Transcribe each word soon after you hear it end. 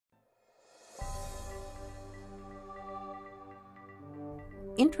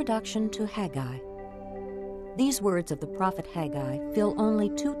Introduction to Haggai. These words of the prophet Haggai fill only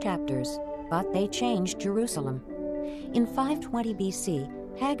 2 chapters, but they changed Jerusalem. In 520 B.C.,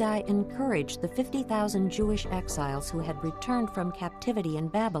 Haggai encouraged the 50,000 Jewish exiles who had returned from captivity in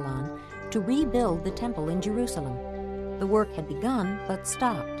Babylon to rebuild the temple in Jerusalem. The work had begun but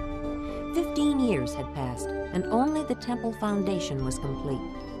stopped. 15 years had passed, and only the temple foundation was complete.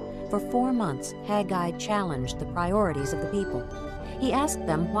 For 4 months, Haggai challenged the priorities of the people. He asked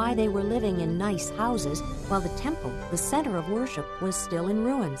them why they were living in nice houses while the temple, the center of worship, was still in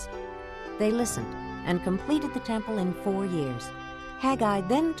ruins. They listened and completed the temple in 4 years. Haggai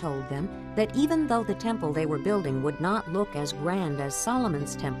then told them that even though the temple they were building would not look as grand as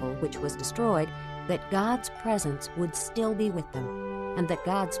Solomon's temple, which was destroyed, that God's presence would still be with them, and that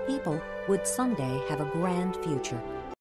God's people would someday have a grand future.